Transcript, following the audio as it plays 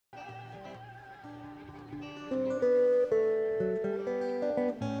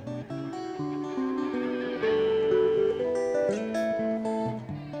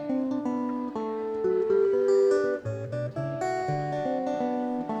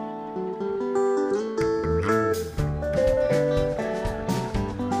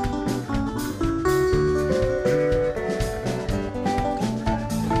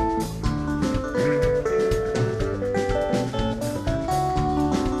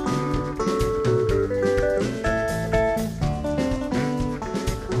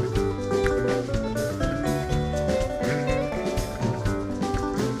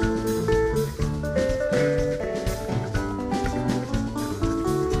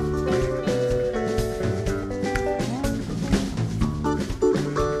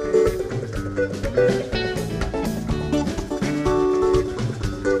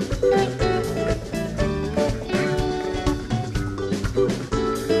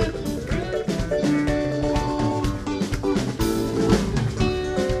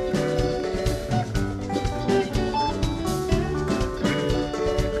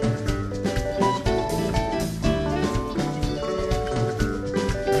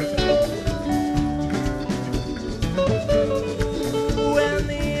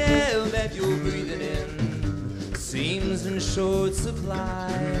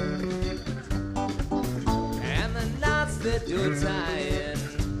fly, and the knots that you're tying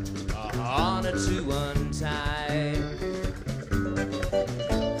are harder to untie.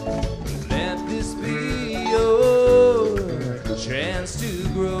 Let this be your chance to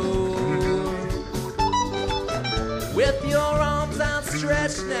grow. With your arms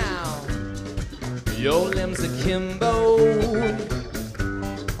outstretched now, your limbs akimbo.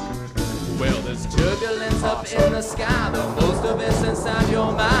 Well, there's turbulence up in the sky, though most of it's inside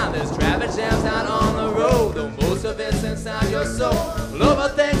your mind. There's traffic jams out on the road, though most of it's inside your soul. All over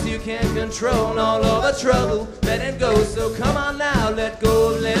things you can't control, all over trouble, let it go. So come on now, let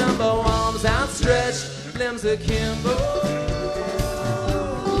go of limbo. Arms outstretched, limbs akimbo.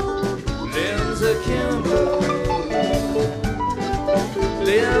 Limbs akimbo.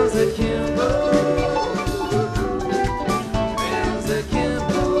 Limbs akimbo.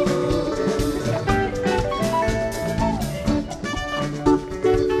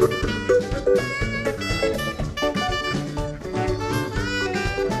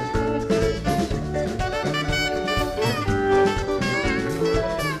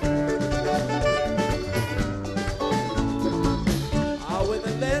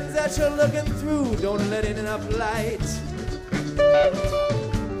 You're looking through, don't let in enough light.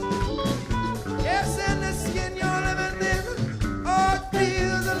 Yes, in the skin you're living in, oh, it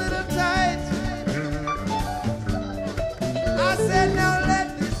feels a little tight. I said, now let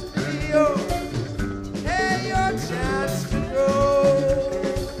this be your, hey, your chance to grow.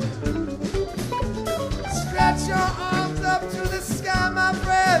 Stretch your arms up to the sky, my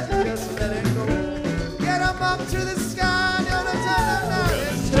friend, just let it go. Get them up to the sky, and you're the time now.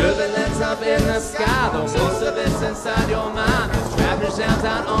 Turbulence up in the sky, though most of it's inside your mind. There's traffic jams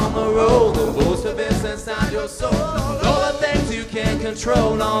out on the road, though most of it's inside your soul. All the things you can't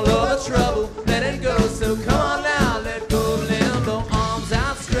control, all of the trouble, let it go. So come on now, let go of limbo. Arms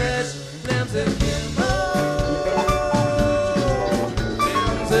outstretched, limbs akimbo.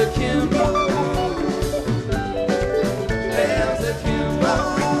 Limbs akimbo. Limbs akimbo.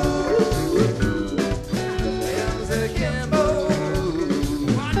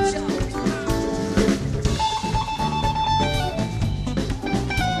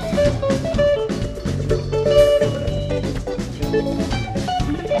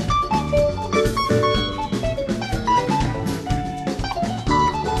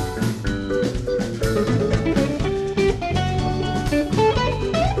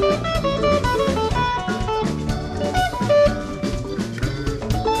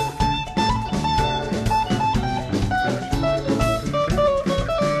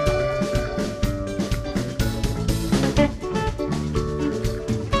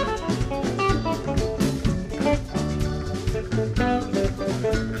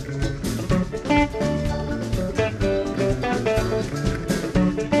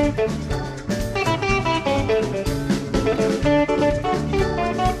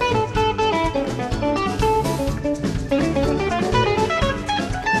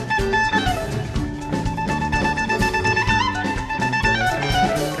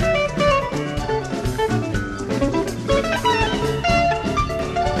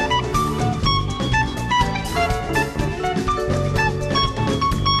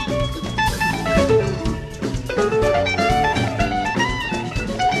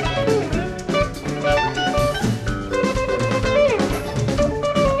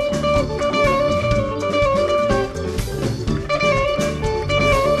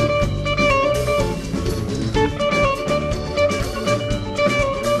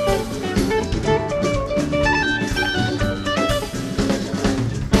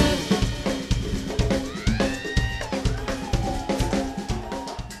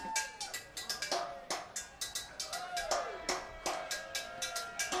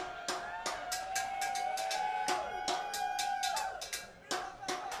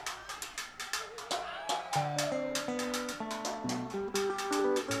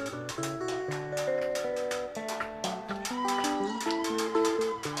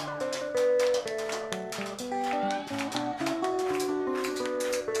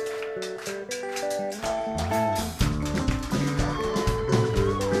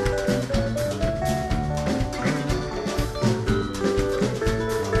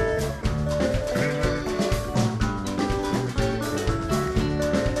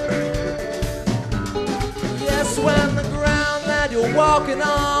 Walking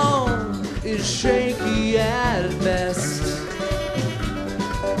on is shaky at best,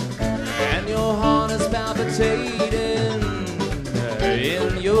 and your heart is palpitating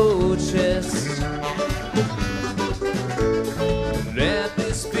in your chest. Let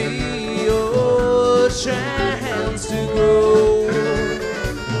this be your chance to grow.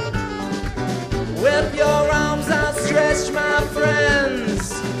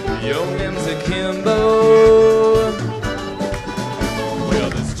 your limbs akimbo. Well,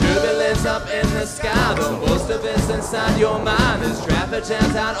 there's turbulence up in the sky, but most of it's inside your mind. There's traffic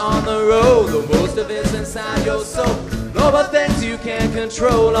jams out on the road, though most of it's inside your soul. All the things you can't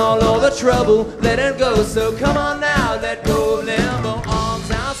control, all the trouble, let it go. So come on now, let go of limbo. Arms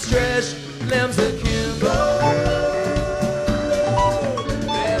outstretched, limbs akimbo.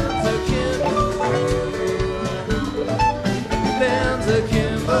 Limbs akimbo. Limbs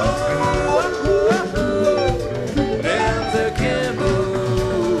akimbo. Limbs akimbo.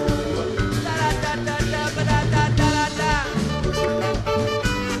 Da da da da da da da da da.